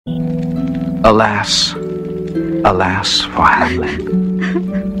Alas, alas for Hamelin.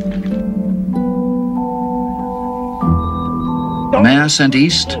 Mayor sent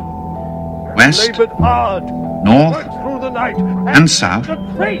east, west, north, and south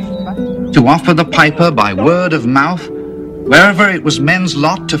to offer the piper by word of mouth, wherever it was men's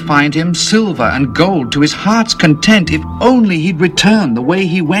lot, to find him silver and gold to his heart's content, if only he'd return the way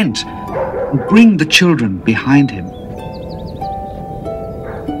he went and bring the children behind him.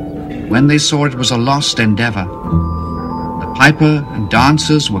 When they saw it was a lost endeavor, the piper and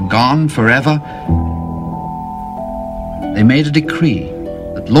dancers were gone forever, they made a decree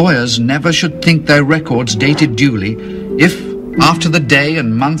that lawyers never should think their records dated duly if, after the day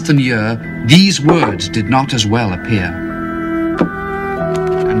and month and year, these words did not as well appear.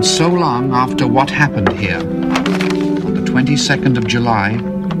 And so long after what happened here, on the 22nd of July,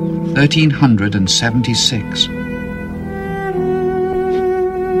 1376,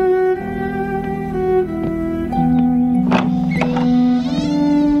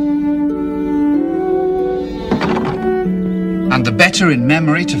 and the better in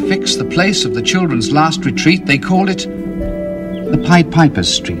memory to fix the place of the children's last retreat, they called it the Pied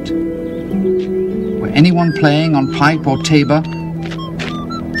Piper's Street, where anyone playing on pipe or tabor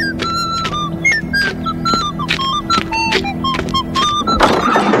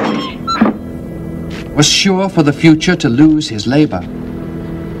was sure for the future to lose his labor.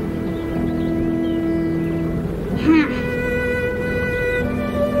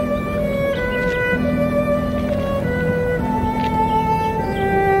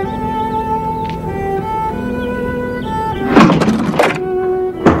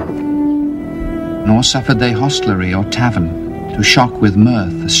 Nor suffered they hostelry or tavern to shock with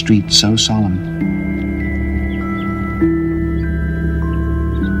mirth a street so solemn.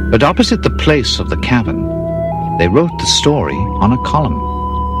 But opposite the place of the cavern, they wrote the story on a column.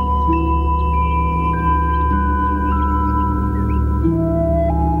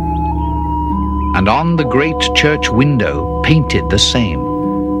 And on the great church window painted the same,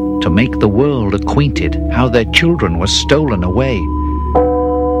 to make the world acquainted how their children were stolen away.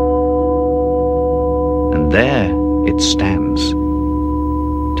 And there it stands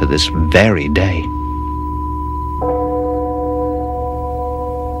to this very day.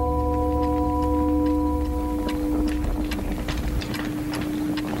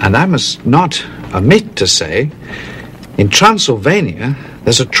 And I must not omit to say, in Transylvania,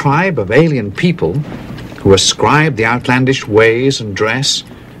 there's a tribe of alien people who ascribe the outlandish ways and dress,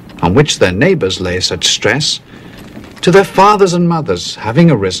 on which their neighbors lay such stress, to their fathers and mothers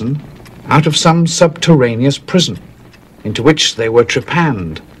having arisen out of some subterraneous prison, into which they were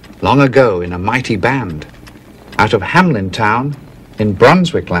trepanned long ago in a mighty band, out of Hamelin town in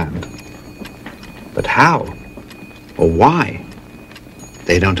Brunswick land. But how, or why,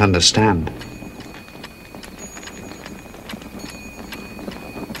 they don't understand.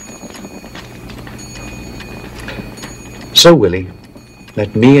 So, Willie,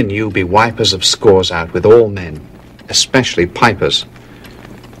 let me and you be wipers of scores out with all men, especially pipers.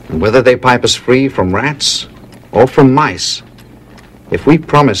 And whether they pipe us free from rats or from mice, if we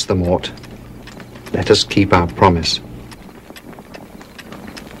promise them aught, let us keep our promise.